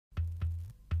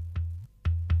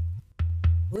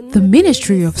The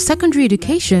Ministry of Secondary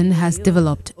Education has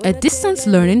developed a distance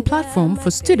learning platform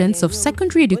for students of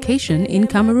secondary education in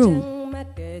Cameroon.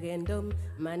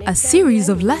 A series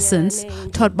of lessons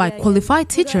taught by qualified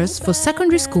teachers for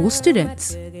secondary school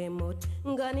students.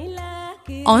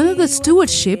 Under the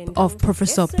stewardship of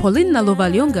Professor Pauline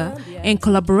Nalovalyonga, in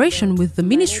collaboration with the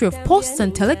Ministry of Posts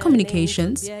and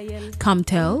Telecommunications,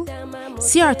 CAMTEL,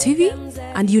 CRTV,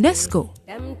 and UNESCO.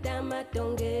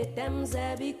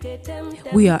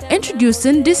 We are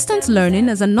introducing distance learning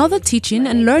as another teaching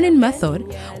and learning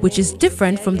method which is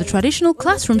different from the traditional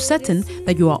classroom setting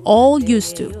that you are all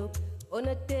used to.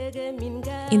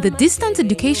 In the distance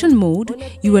education mode,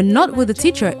 you are not with the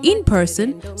teacher in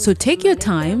person, so take your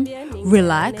time,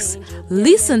 relax,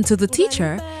 listen to the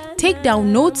teacher, take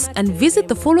down notes and visit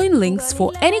the following links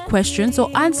for any questions or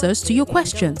answers to your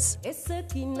questions.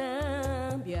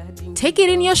 Take it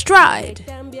in your stride.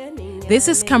 This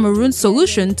is Cameroon's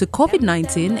solution to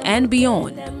COVID-19 and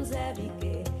beyond.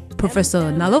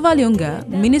 Professor Nalovalyonga,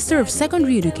 Minister of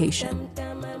Secondary Education.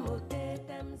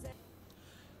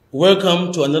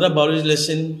 Welcome to another biology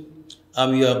lesson.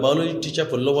 I'm your biology teacher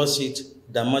for lower seat,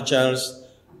 Dama Charles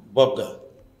Bobga.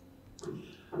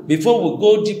 Before we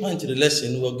go deeper into the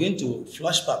lesson, we're going to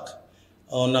flashback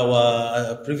on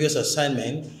our previous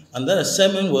assignment, and that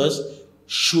assignment was,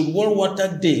 should World Water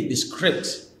Day be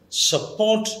scrapped?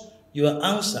 Support your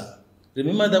answer.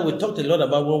 Remember that we talked a lot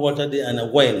about World Water Day and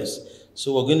awareness.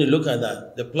 So we're going to look at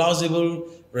that, the plausible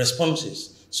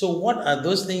responses. So what are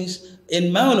those things?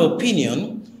 In my own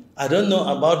opinion, I don't know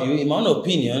about you, in my own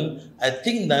opinion, I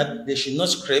think that they should not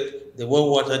scrap the World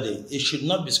Water Day. It should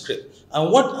not be scrapped. And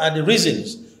what are the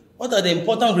reasons? What are the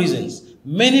important reasons?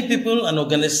 Many people and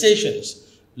organizations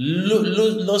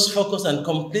lose focus and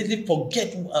completely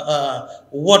forget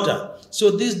water.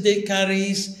 So this day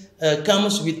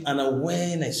comes with an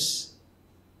awareness.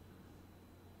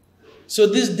 So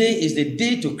this day is the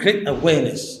day to create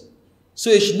awareness. So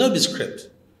it should not be scrapped.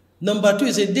 Number two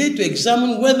is a day to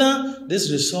examine whether this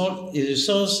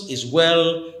resource is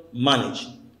well managed.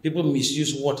 People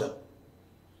misuse water.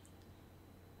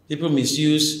 People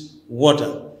misuse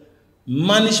water.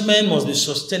 Management must be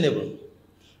sustainable.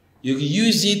 You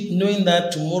use it knowing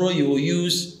that tomorrow you will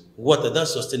use water.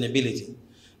 That's sustainability.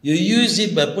 You use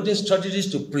it by putting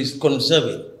strategies to conserve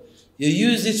it. You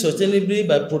use it sustainably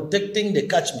by protecting the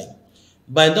catchment,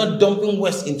 by not dumping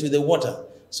waste into the water.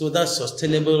 So that's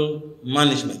sustainable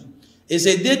management. It's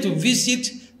a day to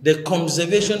visit the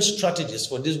conservation strategies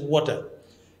for this water.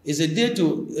 It's a day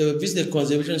to visit the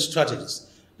conservation strategies.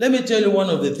 Let me tell you one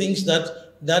of the things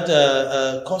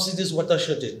that causes this water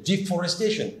shortage: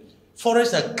 deforestation.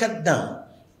 Forests are cut down.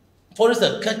 Forests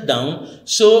are cut down,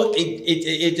 so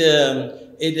it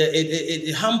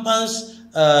hampers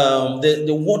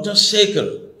the water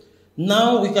cycle.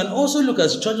 Now we can also look at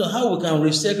strategies on how we can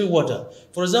recycle water.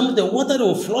 For example, the water that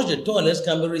will flush the toilets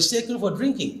can be recycled for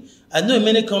drinking. I know in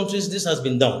many countries this has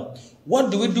been done. What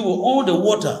do we do with all the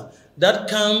water that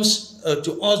comes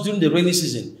to us during the rainy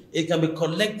season? It can be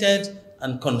collected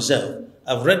and conserved.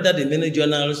 I've read that in many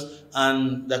journals,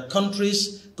 and the country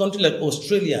like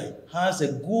Australia has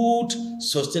a good,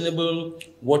 sustainable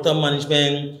water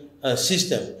management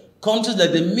system. Countries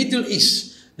like the Middle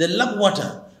East, they lack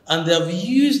water, and they have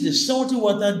used the salty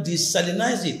water,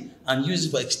 desalinize it, and use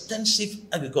it for extensive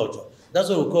agriculture. That's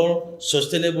what we call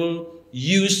sustainable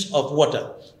use of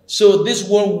water. So this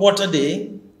World Water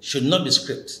Day should not be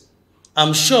scrapped.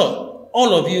 I'm sure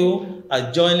all of you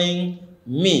are joining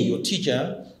me, your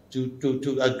teacher,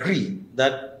 to agree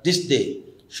that this day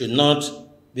should not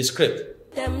be scrapped.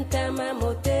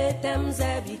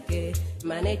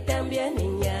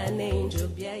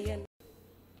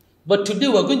 But today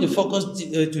we're going to focus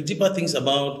to deeper things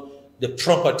about the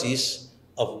properties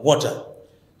of water.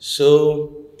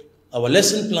 So our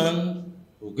lesson plan,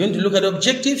 we're going to look at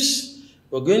objectives.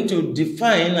 We're going to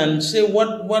define and say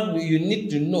what you need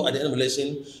to know at the end of the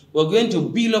lesson. We're going to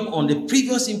build up on the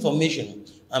previous information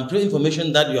and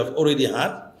pre-information that you have already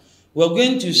had. We're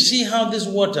going to see how this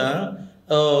water,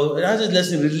 as this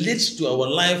lesson relates to our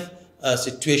life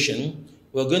situation.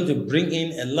 We're going to bring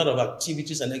in a lot of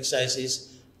activities and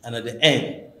exercises, and at the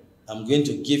end, I'm going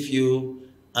to give you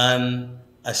an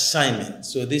assignment.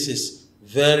 So this is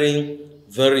very,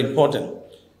 very important.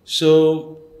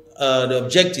 So the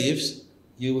objectives,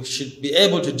 you should be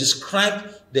able to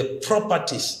describe the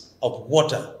properties of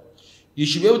water. You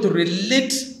should be able to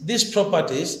relate these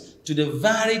properties to the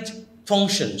varied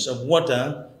functions of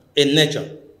water in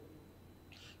nature.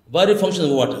 Varied functions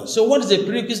of water. So what is the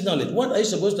prerequisite knowledge? What are you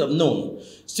supposed to have known?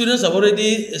 Students have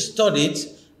already studied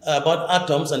about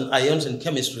atoms and ions in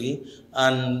chemistry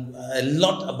and a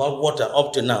lot about water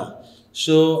up to now.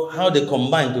 So how they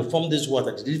combine to form this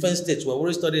water, the different states, we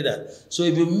already studied that. So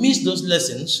if you miss those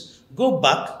lessons, go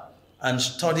back and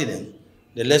study them.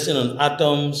 The lesson on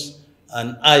atoms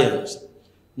and ions.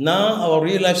 Now our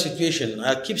real life situation,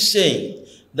 I keep saying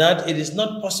that it is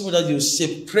not possible that you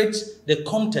separate the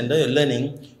content that you're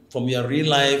learning from your real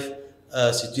life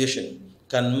situation.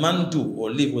 Can man do or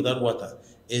live without water?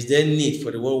 Is there need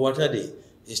for the World Water Day?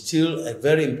 It's still a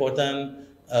very important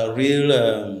real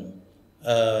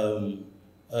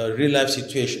life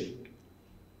situation.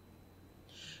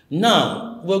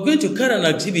 Now, we're going to carry an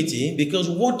activity because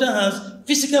water has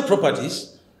physical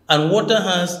properties and water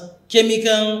has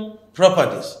chemical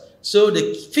properties. So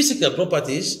the physical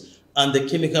properties and the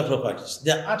chemical properties,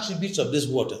 they are attributes of this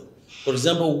water. For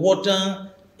example,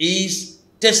 water is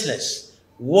tasteless.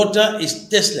 Water is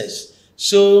tasteless.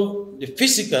 So the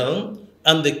physical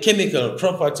and the chemical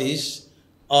properties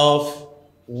of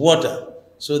water.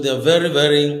 So they're very,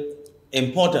 very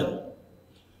important.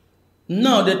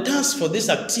 Now, the task for this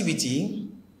activity,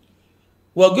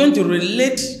 we're going to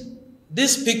relate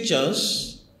these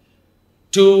pictures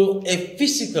to a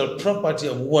physical property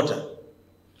of water.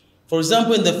 For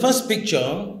example, in the first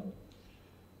picture,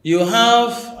 you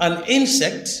have an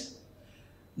insect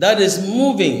that is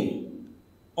moving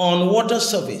on water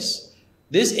surface.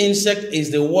 This insect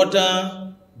is the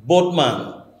water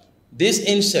boatman. This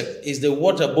insect is the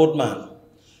water boatman.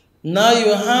 Now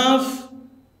you have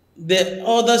the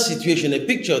other situation, a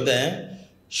picture there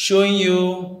showing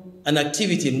you an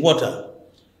activity in water.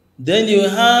 Then you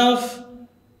have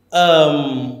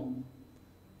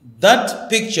that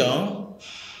picture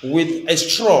with a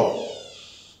straw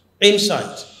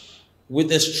inside,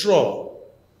 with a straw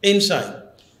inside.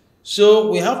 So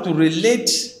we have to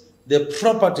relate the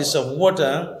properties of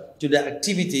water to the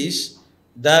activities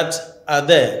that are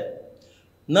there.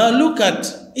 Now look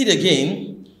at it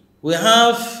again. We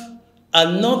have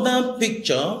another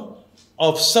picture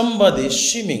of somebody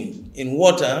swimming in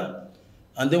water,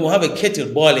 and then we'll have a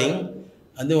kettle boiling,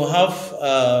 and then we'll have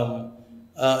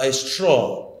a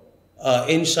straw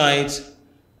inside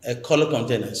a color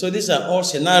container. So these are all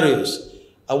scenarios.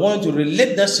 I want to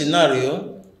relate that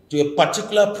scenario to a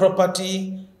particular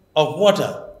property of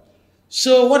water.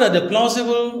 So what are the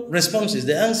plausible responses,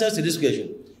 the answers to this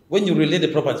question when you relate the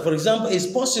properties? For example, it's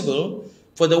possible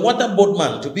for the water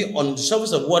boatman to be on the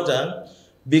surface of water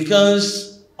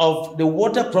because of the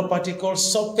water property called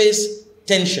surface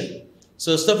tension.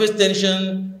 So surface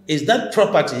tension is that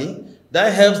property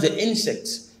that helps the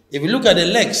insects. If you look at the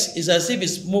legs, it's as if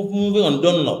it's moving on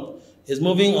Dunlop. It's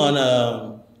moving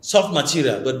on soft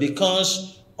material, but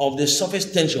because of the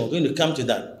surface tension, we're going to come to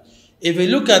that. If we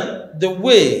look at the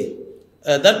way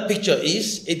that picture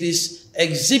is, it is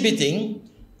exhibiting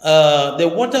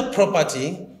the water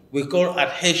property we call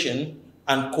adhesion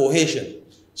and cohesion.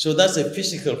 So that's a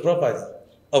physical property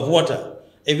of water.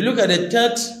 If you look at the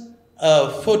third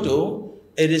photo,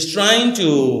 it is trying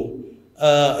to,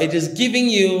 it is giving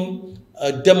you,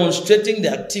 demonstrating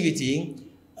the activity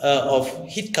of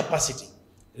heat capacity.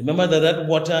 Remember that that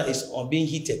water is being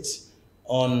heated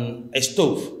on a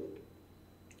stove.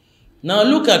 Now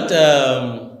look at,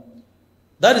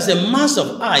 that is a mass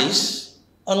of ice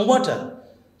on water.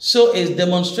 So it's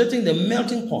demonstrating the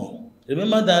melting point.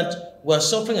 Remember that we're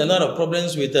suffering a lot of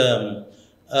problems with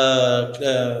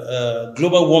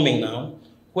global warming now,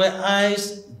 where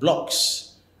ice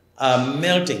blocks are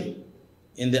melting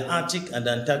in the Arctic and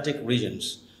Antarctic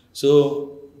regions.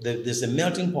 So there's a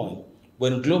melting point.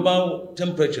 When global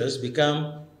temperatures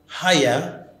become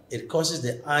higher, it causes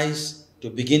the ice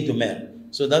to begin to melt.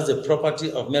 So that's the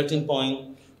property of melting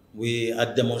point we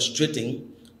are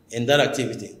demonstrating in that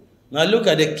activity. Now look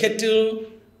at the kettle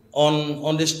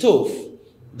on the stove.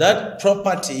 That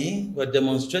property we're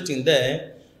demonstrating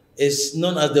there is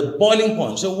known as the boiling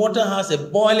point. So water has a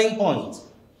boiling point.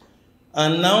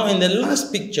 And now in the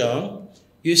last picture,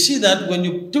 you see that when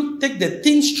you take the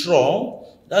thin straw,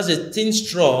 that's a thin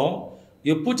straw,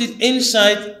 you put it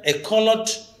inside a colored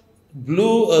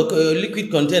blue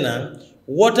liquid container,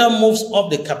 water moves up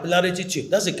the capillarity tube.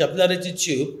 That's a capillarity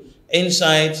tube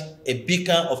inside a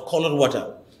beaker of colored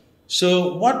water.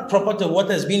 So what property of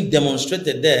water is being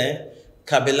demonstrated there?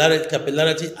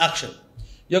 Capillarity action.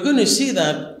 You're going to see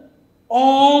that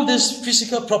all these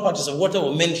physical properties of water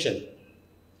were mentioned.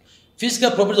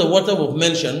 Physical properties of water were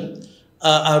mentioned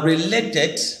are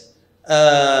related,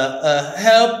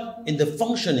 help in the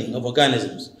functioning of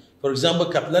organisms. For example,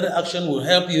 capillary action will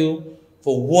help you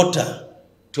for water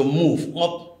to move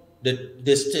up the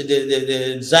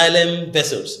xylem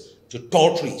vessels to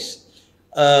tall trees.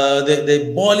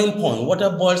 The boiling point, water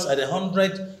boils at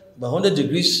 100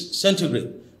 degrees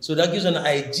centigrade. So that gives an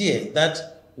idea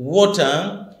that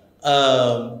water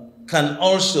can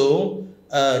also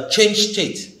change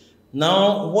state.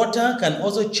 Now, water can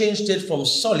also change state from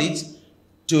solid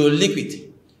to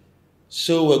liquid.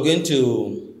 So we're going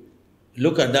to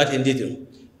look at that in detail.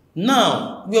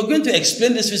 Now, we are going to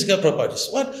explain these physical properties.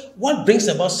 What brings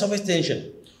about surface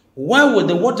tension? Why would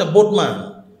the water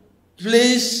boatman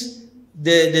place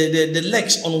the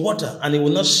legs on water and it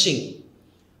will not sink?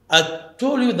 I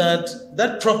told you that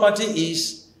that property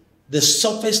is the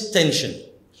surface tension.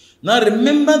 Now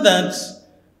remember that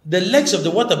the legs of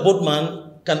the water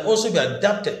boatman can also be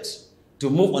adapted to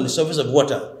move on the surface of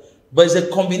water, but it's a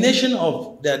combination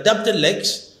of the adapted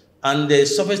legs and the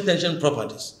surface tension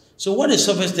properties. So what is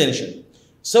surface tension?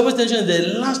 Surface tension is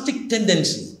the elastic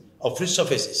tendency of fluid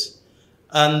surfaces,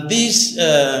 and this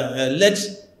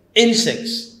lets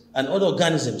insects and other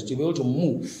organisms to be able to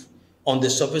move on the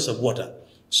surface of water.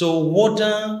 So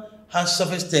water has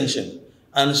surface tension,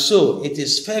 and so it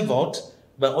is favored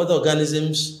by other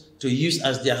organisms to use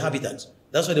as their habitat.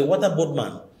 That's why the water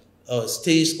boatman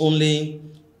stays only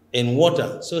in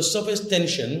water. So surface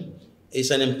tension is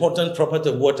an important property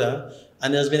of water,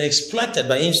 and it has been exploited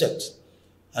by insects.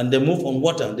 And they move on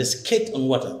water, they skate on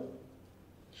water.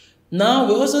 Now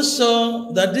we also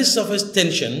saw that this surface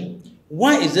tension,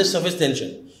 why is there surface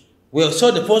tension? We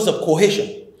saw the force of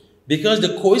cohesion, because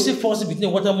the cohesive forces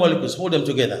between water molecules hold them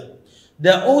together.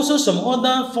 There are also some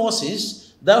other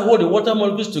forces that hold the water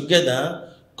molecules together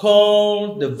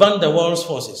called the van der Waals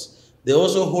forces. They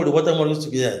also hold the water molecules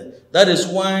together. That is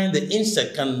why the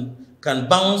insect can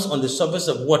bounce on the surface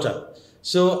of water.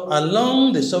 So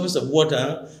along the surface of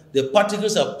water, the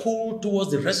particles are pulled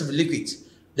towards the rest of the liquid.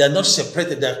 They are not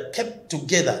separated, they are kept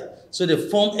together. So they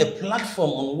form a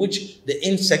platform on which the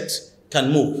insect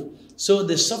can move. So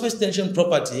the surface tension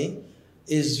property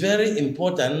is very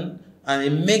important, and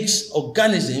it makes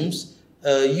organisms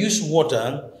use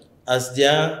water as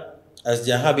their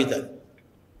habitat.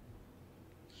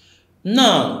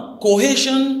 Now,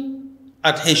 cohesion,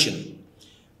 adhesion.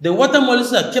 The water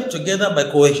molecules are kept together by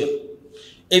cohesion.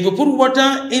 If you put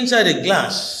water inside a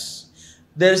glass,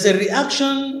 there is a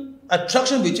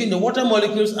attraction between the water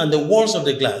molecules and the walls of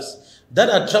the glass. That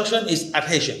attraction is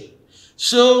adhesion.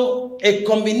 So a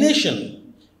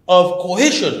combination of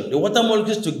cohesion, the water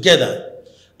molecules together,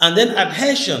 and then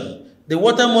adhesion, the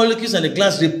water molecules and the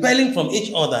glass repelling from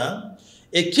each other,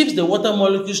 it keeps the water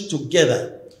molecules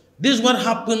together. This is what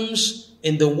happens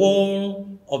in the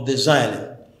wall of the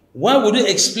xylem. Why would you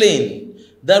explain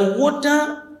that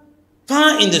water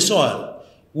far in the soil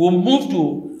will move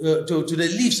to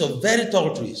the leaves of very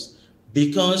tall trees?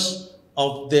 Because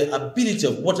of the ability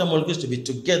of water molecules to be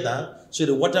together, so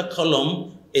the water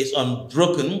column is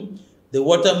unbroken, the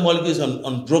water molecule is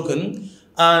unbroken,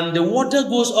 and the water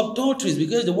goes up tall trees.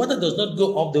 Because the water does not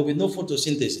go up, there will be no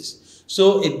photosynthesis.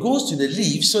 So it goes to the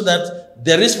leaves so that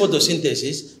there is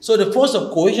photosynthesis. So the force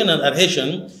of cohesion and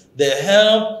adhesion, they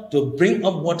help to bring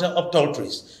up water up tall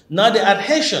trees. Now the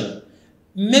adhesion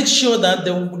makes sure that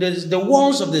the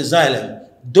walls of the xylem,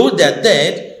 though they're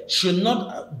dead, should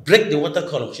not break the water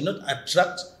column, should not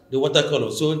attract the water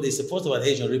column. So there's a force of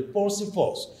adhesion, repulsive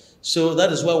force. So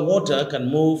that is why water can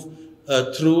move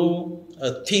through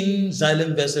thin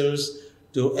xylem vessels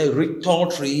to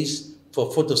tall trees for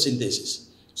photosynthesis.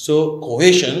 So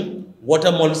cohesion,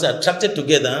 water molecules are attracted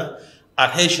together.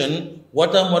 Adhesion,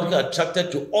 water molecules are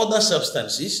attracted to other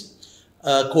substances.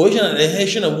 Cohesion and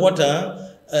adhesion of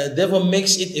water therefore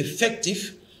makes it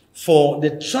effective for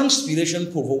the transpiration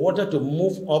pool, for water to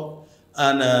move up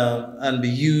and be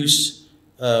used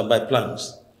by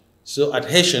plants. So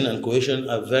adhesion and cohesion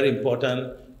are very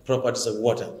important properties of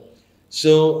water.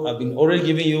 So I've been already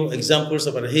giving you examples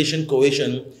of adhesion,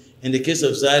 cohesion. In the case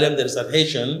of xylem, there is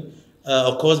adhesion,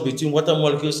 of course, between water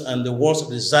molecules and the walls of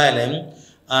the xylem.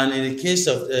 And in the case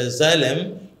of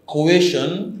xylem,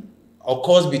 cohesion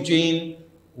occurs between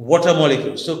water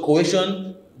molecules. So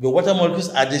cohesion, the water molecules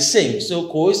are the same. So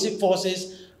cohesive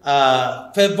forces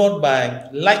are favored by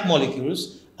like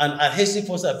molecules, and adhesive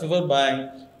forces are favored by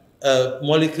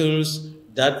molecules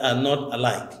that are not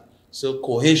alike. So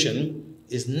cohesion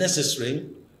is necessary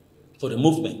for the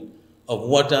movement of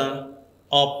water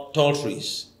up tall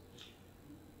trees.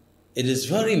 It is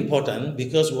very important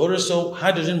because we already saw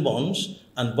hydrogen bonds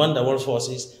and van der Waals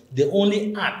forces. They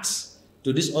only add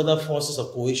to these other forces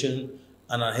of cohesion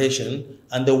and adhesion,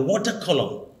 and the water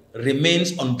column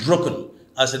remains unbroken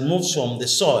as it moves from the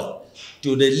soil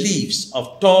to the leaves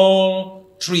of tall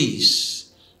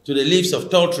trees, to the leaves of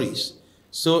tall trees.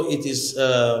 So it is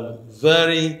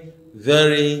very,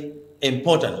 very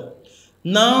important.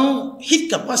 Now, heat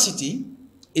capacity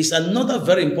is another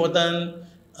very important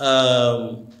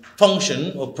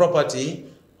function or property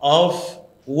of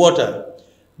water.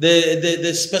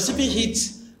 The specific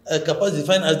heat capacity is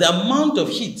defined as the amount of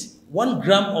heat 1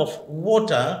 gram of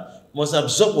water must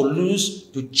absorb or lose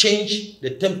to change the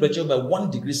temperature by 1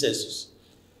 degree Celsius.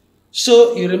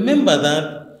 So you remember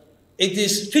that it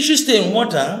is fishes stay in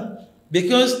water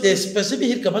because the specific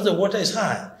heat capacity of water is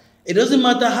high. It doesn't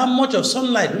matter how much of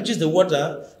sunlight reaches the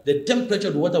water, the temperature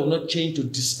of the water will not change to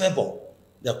disfavor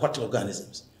the aquatic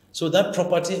organisms. So that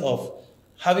property of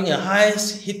having a high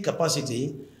heat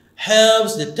capacity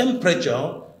helps the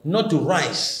temperature not to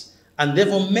rise and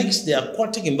therefore makes the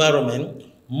aquatic environment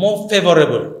more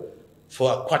favorable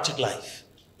for aquatic life.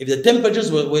 If the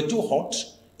temperatures were too hot,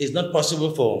 it's not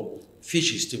possible for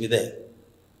fishes to be there.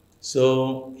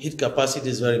 So heat capacity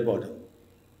is very important.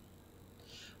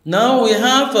 Now we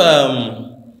have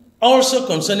also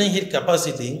concerning heat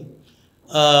capacity,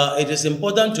 it is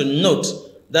important to note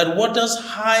that water's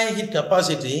high heat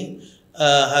capacity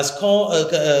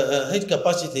heat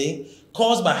capacity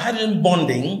caused by hydrogen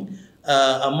bonding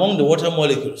among the water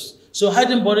molecules. So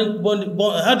hydrogen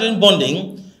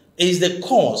bonding is the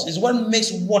cause, is what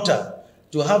makes water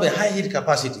to have a high heat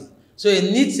capacity. So it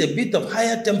needs a bit of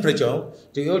higher temperature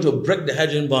to be able to break the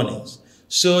hydrogen bondings.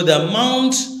 So the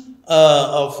amount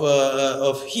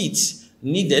of heat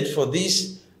needed for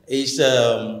this is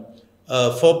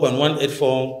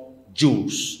 4.184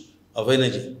 joules of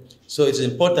energy. So it's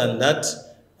important that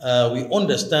we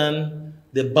understand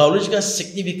the biological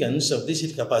significance of this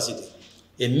heat capacity.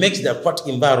 It makes the aquatic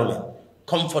environment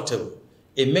comfortable.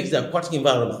 It makes the aquatic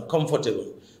environment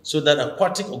comfortable so that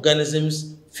aquatic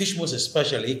organisms, fish most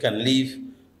especially, can live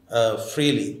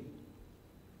freely.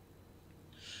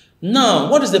 Now,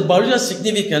 what is the biological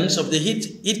significance of the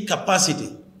heat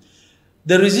capacity?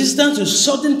 The resistance to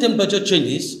sudden temperature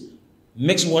changes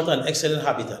makes water an excellent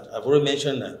habitat. I've already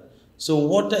mentioned that. So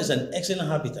water is an excellent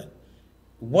habitat.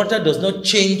 Water does not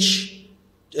change,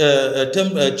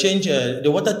 the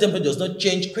water temperature does not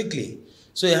change quickly.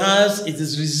 So it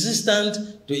is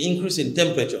resistant to increase in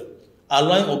temperature,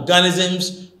 allowing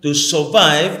organisms to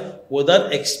survive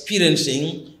without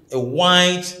experiencing a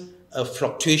wide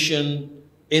fluctuation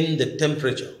in the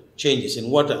temperature changes in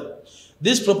water.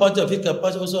 This property of heat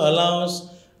capacity also allows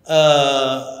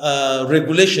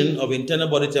regulation of internal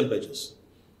body temperatures.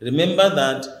 Remember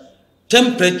that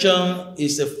temperature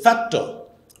is a factor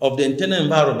of the internal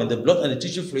environment, the blood and the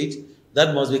tissue fluid,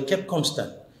 that must be kept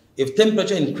constant. If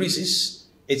temperature increases,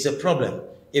 it's a problem.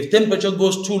 If temperature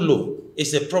goes too low,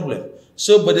 it's a problem.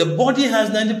 So, but the body has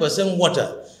 90%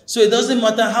 water. So it doesn't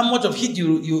matter how much of heat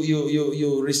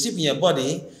you receive in your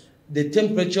body, the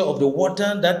temperature of the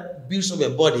water that builds up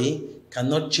your body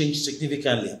cannot change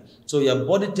significantly. So your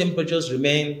body temperatures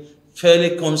remain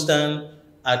fairly constant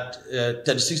at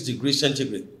 36 degrees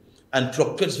centigrade and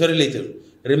fluctuates very little.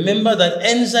 Remember that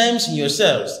enzymes in your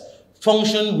cells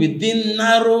function within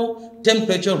narrow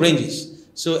temperature ranges.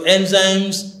 So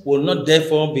enzymes will not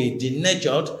therefore be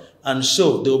denatured, and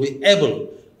so they will be able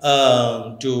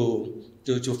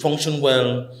to function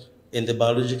well in the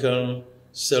biological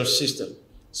cell system.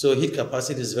 So heat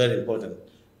capacity is very important.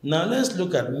 Now let's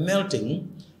look at melting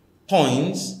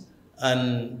points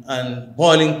and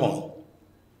boiling point.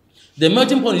 The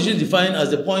melting point is usually defined as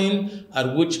the point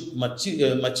at which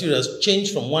materials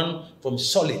change from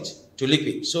solid to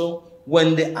liquid. So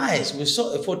when the ice, we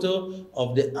saw a photo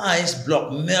of the ice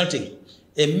block melting,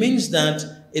 it means that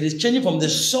it is changing from the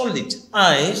solid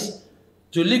ice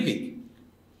to liquid.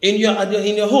 In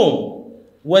your home,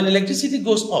 when electricity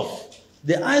goes off,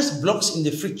 the ice blocks in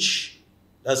the fridge,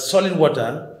 that's solid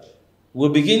water, will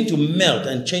begin to melt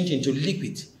and change into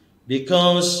liquid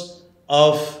because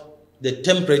of the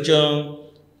temperature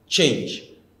change.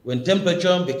 When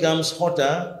temperature becomes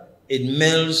hotter, it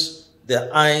melts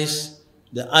the ice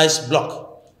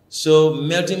block. So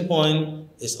melting point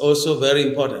is also very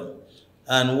important.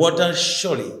 And water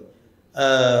surely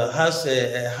has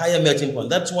a higher melting point.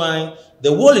 That's why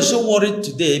the world is so worried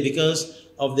today because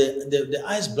of the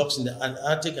ice blocks in the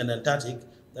Arctic and Antarctic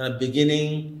that are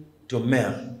beginning to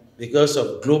melt because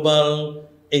of global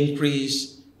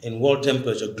increase in world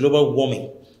temperature, global warming.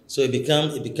 So it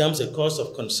becomes a cause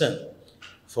of concern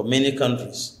for many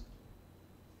countries.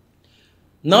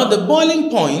 Now the boiling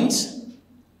point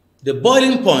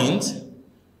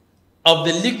of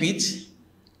the liquid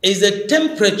is the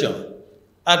temperature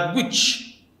at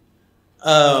which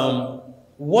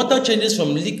water changes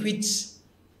from liquids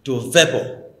to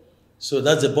vapor. So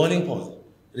that's the boiling point.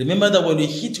 Remember that when you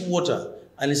heat water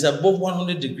and it's above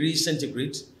 100 degrees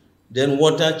centigrade, then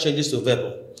water changes to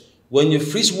vapor. When you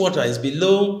freeze water, it's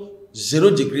below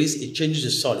 0 degrees, it changes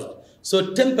to solid.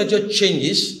 So temperature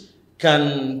changes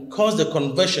can cause the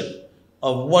conversion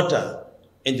of water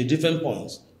into different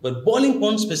points. But boiling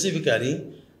point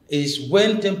specifically is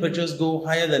when temperatures go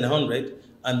higher than 100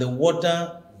 and the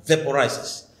water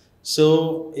vaporizes.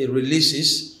 So it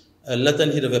releases a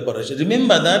latent heat of evaporation.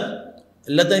 Remember that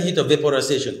latent heat of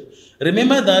vaporization.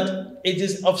 Remember that it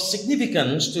is of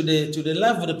significance to the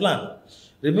life of the plant.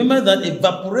 Remember that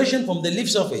evaporation from the leaf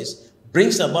surface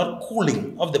brings about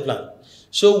cooling of the plant.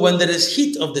 So when there is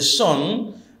heat of the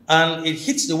sun and it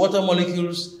hits the water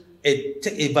molecules, it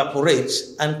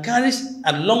evaporates and carries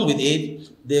along with it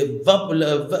the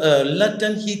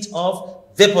latent heat of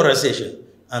vaporization,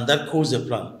 and that cools the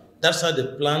plant. That's how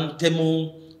the plant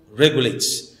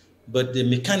thermoregulates. But the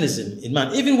mechanism in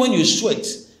man, even when you sweat,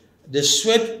 the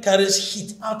sweat carries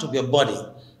heat out of your body,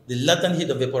 the latent heat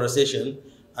of vaporization,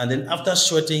 and then after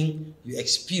sweating, you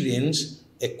experience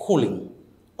a cooling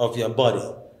of your body.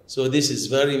 So this is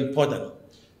very important.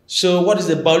 So what is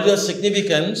the biological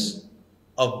significance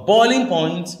of boiling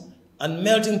point and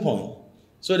melting point?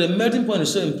 So the melting point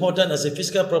is so important as a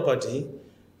physical property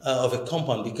of a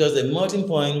compound, because the melting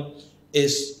point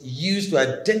is used to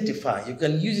identify, you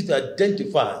can use it to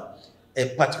identify a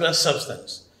particular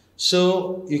substance.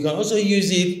 So you can also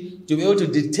use it to be able to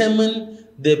determine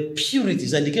the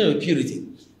purities and the kind of purity.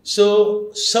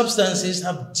 So substances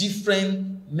have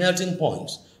different melting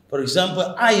points. For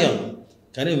example, iron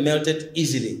can be melted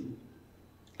easily.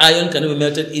 Iron can be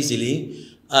melted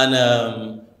easily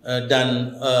and,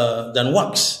 than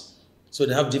wax. So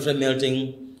they have different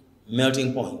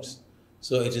melting points.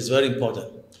 So it is very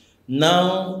important.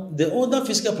 Now, the other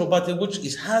physical property which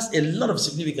has a lot of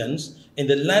significance in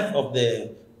the life of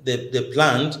the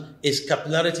plant is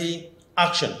capillarity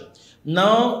action.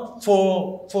 Now,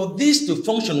 for this to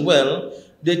function well,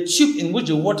 the tube in which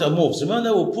the water moves,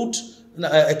 remember we put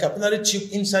a capillary tube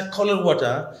inside colored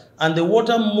water, and the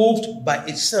water moved by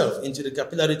itself into the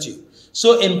capillary tube.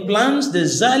 So in plants, the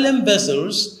xylem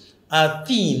vessels are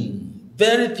thin,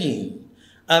 very thin,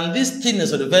 and this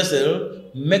thinness of the vessel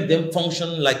make them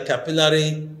function like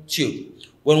capillary tube.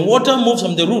 When water moves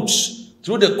from the roots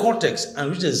through the cortex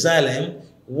and reaches the xylem,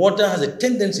 water has a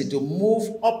tendency to move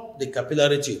up the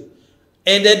capillary tube,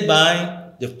 aided by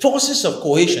the forces of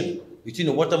cohesion between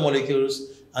the water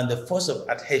molecules and the force of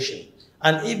adhesion,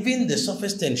 and even the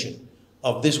surface tension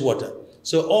of this water.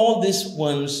 So all these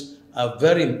ones are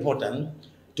very important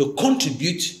to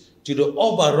contribute to the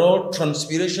overall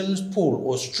transpiration pool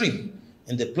or stream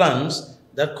in the plants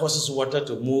that causes water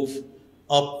to move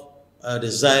up the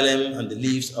xylem and the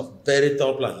leaves of very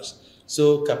tall plants.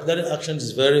 So capillary action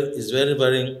is very,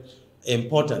 very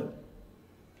important.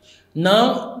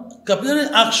 Now, capillary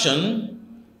action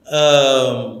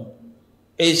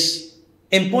is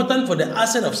important for the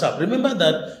ascent of sap. Remember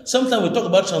that sometimes we talk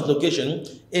about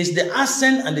translocation is the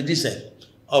ascent and the descent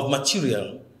of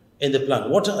material in the plant.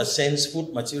 Water ascends,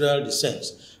 food material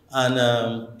descends. And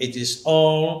it is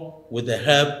all with the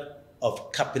help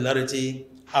of capillarity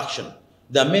action.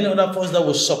 There are many other forces that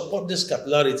will support this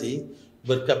capillarity,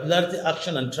 but capillarity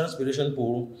action and transpiration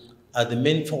pool are the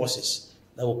main forces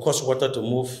that will cause water to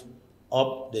move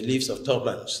up the leaves of tall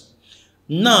plants.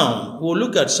 Now, we'll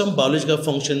look at some biological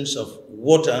functions of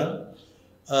water,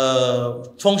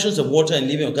 in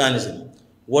living organisms.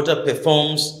 Water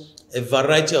performs a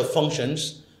variety of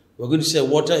functions. We're going to say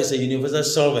water is a universal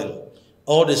solvent.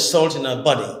 All the salt in our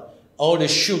body, all the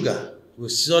sugar, we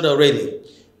saw it already,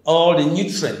 all the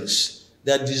nutrients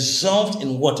that are dissolved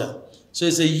in water. So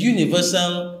it's a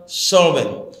universal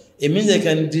solvent. It means they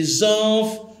can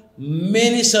dissolve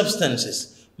many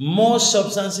substances, more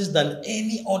substances than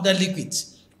any other liquid.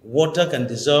 Water can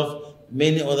dissolve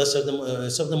many other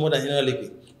substances more than any other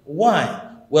liquid. Why?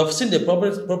 We have seen the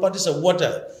properties of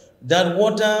water. That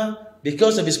water,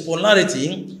 because of its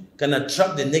polarity, can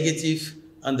attract the negative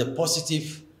and the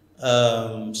positive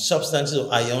substances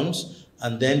or ions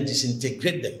and then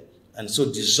disintegrate them, and so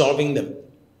dissolving them.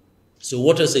 So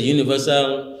water is a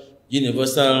universal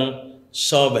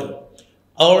solvent.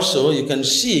 Also, you can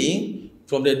see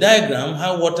from the diagram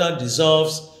how water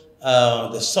dissolves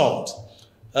the salt.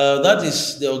 That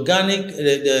is the organic,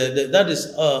 that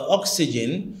is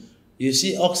oxygen. You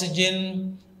see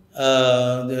oxygen,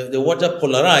 the water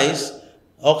polarized,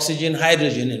 oxygen,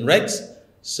 hydrogen in red.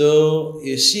 So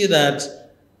you see that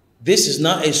this is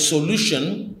now a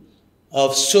solution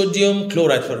of sodium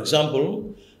chloride, for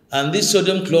example. And this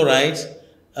sodium chloride,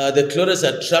 the chloride is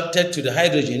attracted to the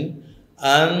hydrogen,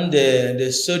 and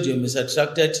the sodium is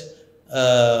attracted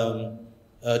to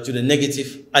the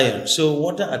negative ion. So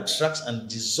water attracts and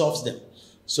dissolves them.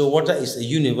 So water is a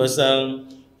universal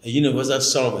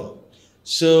solvent.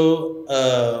 So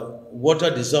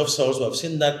water dissolves salts. We have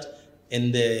seen that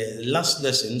in the last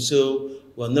lesson. So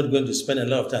we're not going to spend a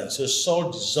lot of time. So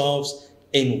salt dissolves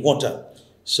in water.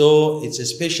 So it's a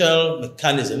special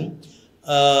mechanism.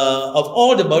 Of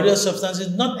all the biological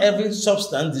substances, not every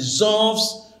substance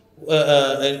dissolves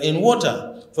in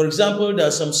water. For example, there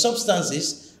are some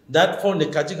substances that fall in the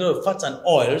category of fats and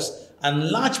oils, and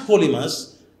large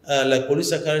polymers like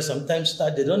polysaccharides sometimes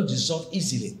they don't dissolve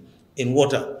easily in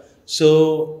water.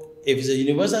 So if it's a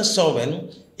universal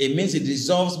solvent, it means it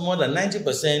dissolves more than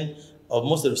 90% of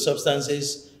most of the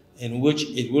substances in which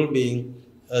it will be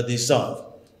dissolved.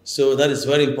 So that is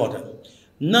very important.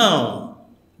 Now,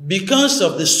 because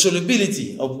of the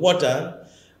solubility of water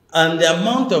and the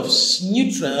amount of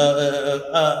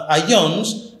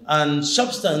ions and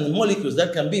substance molecules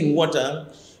that can be in water,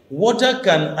 water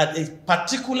can at a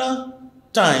particular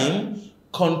time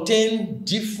contain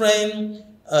different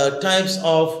types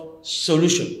of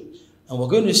solution. And we're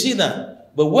going to see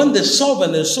that. But when the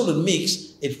solvent and the solid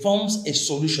mix, it forms a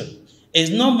solution. It's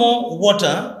no more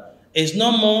water, it's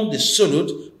no more the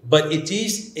solute, but it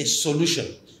is a solution.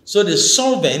 So the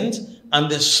solvent and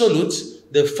the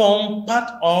solute, they form part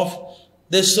of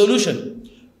the solution.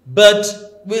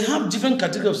 But we have different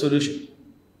categories of solution.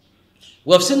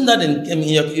 We have seen that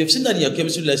you've seen that in your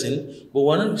chemistry lesson, but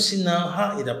we're not seeing now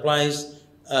how it applies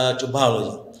to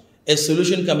biology. A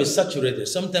solution can be saturated.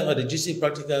 Sometimes at the GC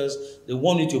practicals, they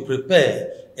want you to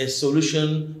prepare a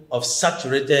solution of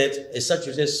saturated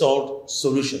salt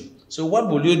solution. So what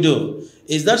will you do?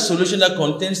 Is that solution that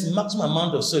contains maximum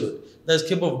amount of solute that is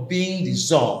capable of being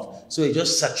dissolved. So it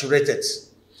just saturates.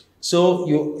 So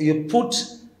you put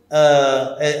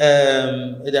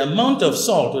the amount of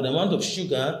salt or the amount of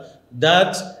sugar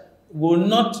that will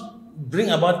not bring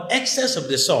about excess of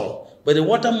the salt, but the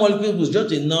water molecule was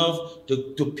just enough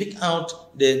to pick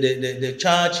out the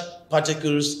charged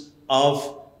particles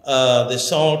of the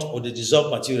salt or the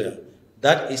dissolved material.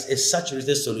 That is a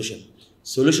saturated solution.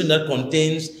 Solution that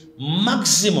contains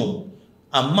maximum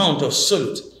amount of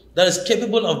solute that is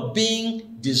capable of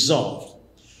being dissolved.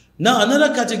 Now,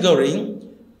 another category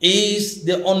is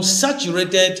the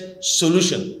unsaturated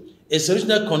solution, a solution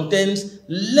that contains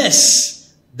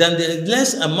less than the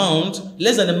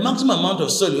maximum amount of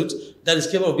solute that is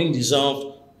capable of being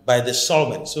dissolved by the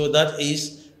solvent. So that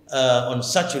is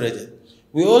unsaturated.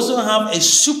 We also have a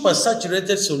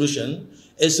supersaturated solution,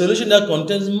 a solution that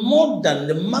contains more than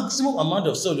the maximum amount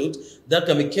of solute that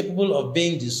can be capable of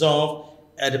being dissolved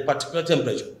at a particular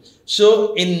temperature.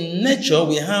 So in nature,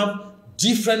 we have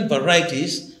different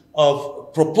varieties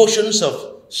of proportions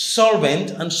of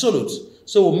solvent and solutes.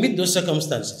 So we'll meet those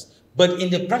circumstances. But in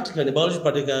the practical, in the biology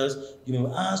practicals, you may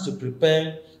be asked to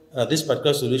prepare these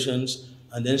particular solutions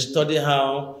and then study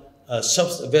how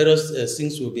various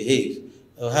things will behave,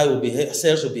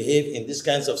 cells will behave in these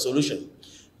kinds of solution.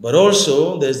 But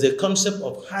also, there's the concept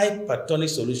of hypertonic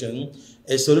solution,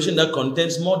 a solution that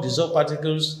contains more dissolved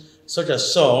particles such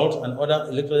as salt and other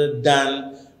electrolytes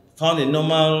than found in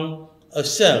normal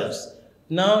cells.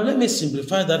 Now, let me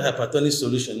simplify that hypertonic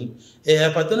solution. A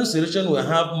hypertonic solution will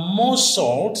have more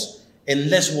salt and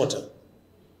less water.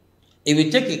 If you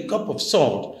take a cup of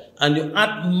salt and you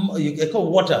add a cup of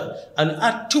water and you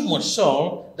add too much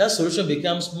salt, that solution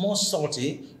becomes more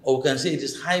salty, or we can say it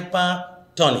is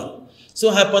hypertonic. So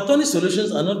hypertonic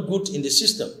solutions are not good in the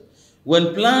system.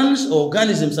 When plants or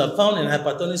organisms are found in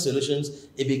hypertonic solutions,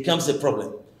 it becomes a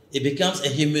problem. It becomes a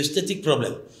homeostatic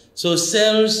problem. So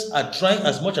cells are trying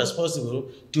as much as possible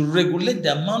to regulate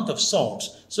the amount of salt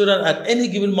so that at any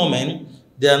given moment,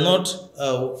 they are not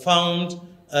found,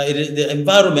 the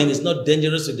environment is not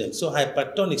dangerous to them. So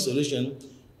hypertonic solution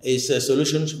is a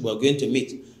solution we're going to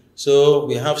meet. So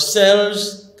we have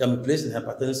cells can be placed in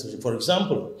hypertonic solution. For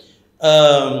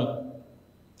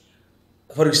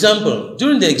example,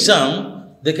 during the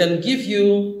exam, they can give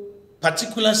you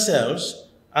particular cells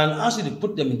and ask you to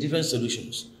put them in different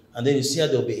solutions. And then you see how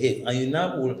they'll behave. And you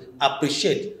now will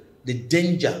appreciate the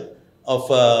danger of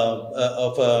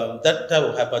that type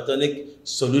of hypertonic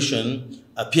solution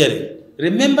appearing.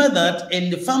 Remember that in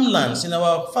the farmlands, in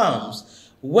our farms,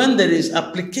 when there is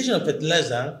application of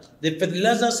fertilizer, the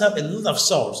fertilizers have a lot of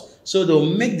salts. So they'll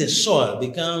make the soil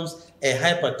becomes a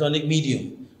hypertonic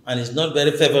medium. And it's not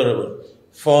very favorable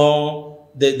for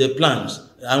the plants.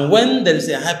 And when there is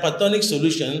a hypertonic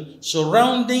solution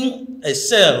surrounding a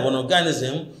cell or an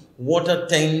organism, water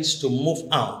tends to move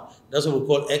out. That's what we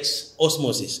call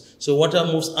osmosis. So water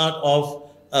moves out of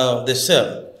the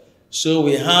cell. So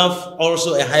we have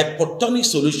also a hypotonic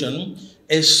solution,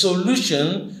 a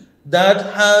solution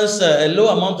that has a low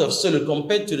amount of solute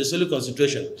compared to the solute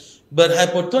concentration. But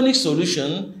hypotonic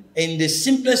solution, in the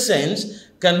simplest sense,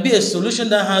 can be a solution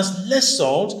that has less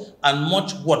salt and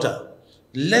much water.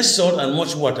 Less salt and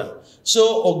much water.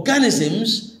 So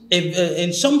organisms,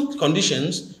 in some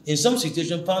conditions, in some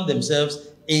situations, found themselves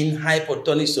in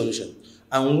hypotonic solution.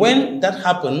 And when that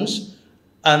happens,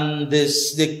 and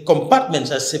the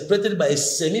compartments are separated by a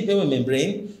semi-permeable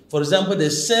membrane, for example, the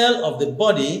cell of the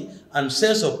body and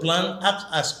cells of plant act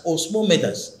as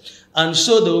osmometers. And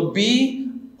so there will be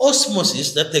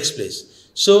osmosis that takes place.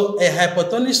 So a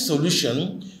hypotonic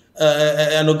solution,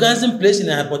 an organism placed in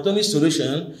a hypotonic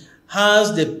solution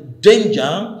has the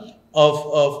danger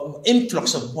of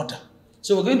influx of water.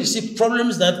 So we're going to see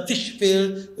problems that fish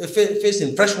face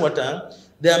in fresh water.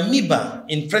 The amoeba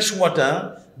in fresh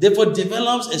water therefore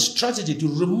develops a strategy to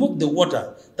remove the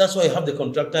water. That's why you have the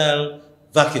contractile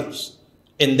vacuums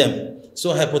in them.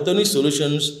 So hypotonic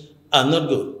solutions are not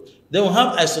good. Then we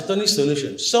have isotonic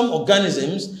solutions. Some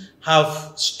organisms have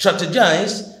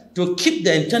strategized to keep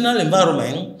the internal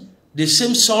environment the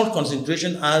same salt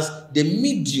concentration as the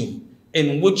medium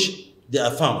in which they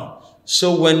are found.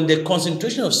 So when the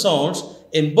concentration of salts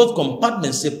in both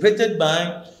compartments separated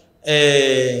by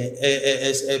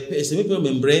a semi-permeable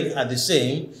membrane are the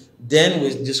same, then we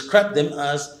describe them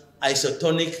as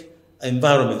isotonic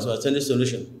environments or isotonic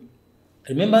solution.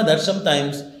 Remember that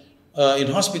sometimes in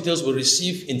hospitals we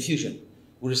receive infusion,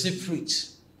 we receive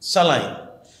fruits, saline,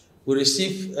 we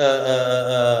receive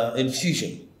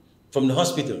infusion from the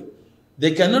hospital.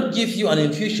 They cannot give you an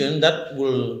infusion that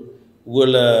will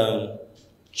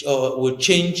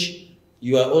change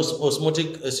your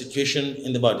osmotic situation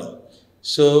in the body.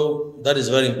 So that is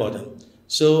very important.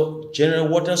 So general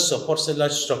water supports cellular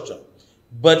structure.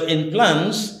 But in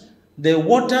plants, the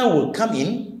water will come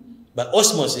in by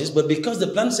osmosis, but because the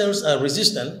plant cells are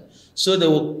resistant, so they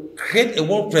will create a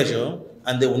wall pressure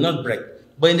and they will not break.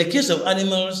 But in the case of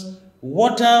animals,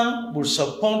 water will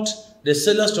support the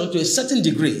cellular structure to a certain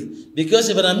degree, because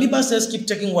if an amoeba cells keep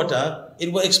taking water,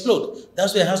 it will explode.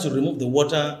 That's why it has to remove the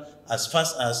water as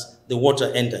fast as the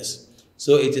water enters.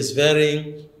 So it is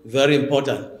very, very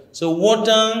important. So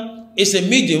water is a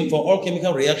medium for all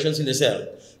chemical reactions in the cell.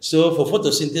 So for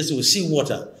photosynthesis, we see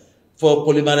water. For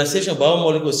polymerization of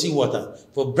biomolecules, we see water.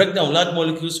 For breakdown of large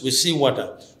molecules, we see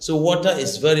water. So water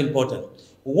is very important.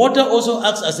 Water also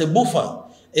acts as a buffer.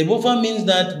 A buffer means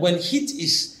that when heat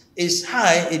is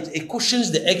high, it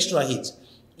cushions the extra heat.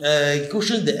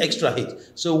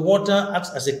 So water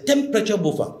acts as a temperature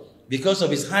buffer because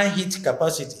of its high heat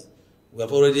capacity. We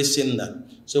have already seen that.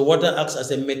 So water acts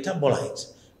as a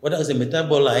metabolite. Water is a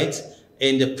metabolite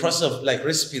in the process of like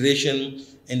respiration,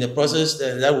 in the process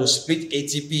that will split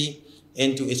ATP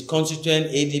into its constituent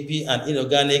ADP and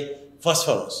inorganic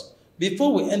phosphorus.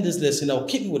 Before we end this lesson, I'll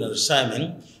keep you with an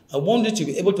assignment. I want you to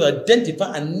be able to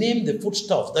identify and name the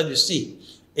foodstuff that you see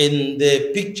in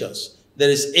the pictures. There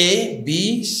is A,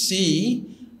 B, C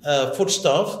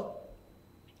foodstuff,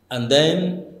 and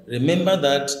then remember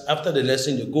that after the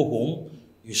lesson you go home,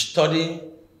 you study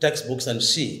textbooks and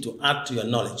see to add to your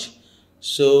knowledge.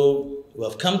 So we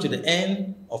have come to the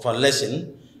end of our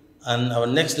lesson, and our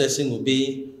next lesson will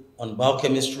be on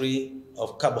biochemistry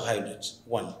of carbohydrates.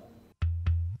 1.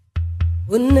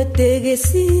 Unatege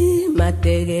si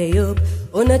matege yop,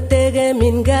 unatege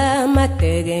minga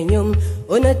matege nyum,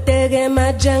 unatege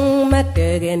majang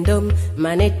matege ndom,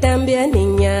 manetambia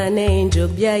ninyane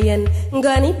njobyayen,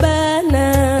 ngani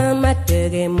bana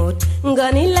matege mot,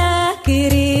 ngani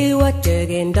lakiri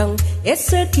watege ndong,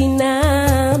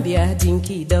 esekina bia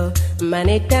dinkido,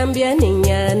 manetambia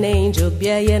ninyane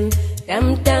njobyayen,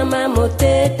 tamtama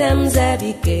mote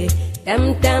tamzabike.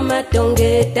 Tam tama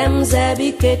tonge tam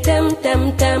zabike tam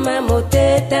tam tama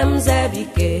mote tam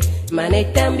zabike mane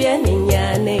tambia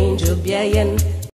ninyane njobyayen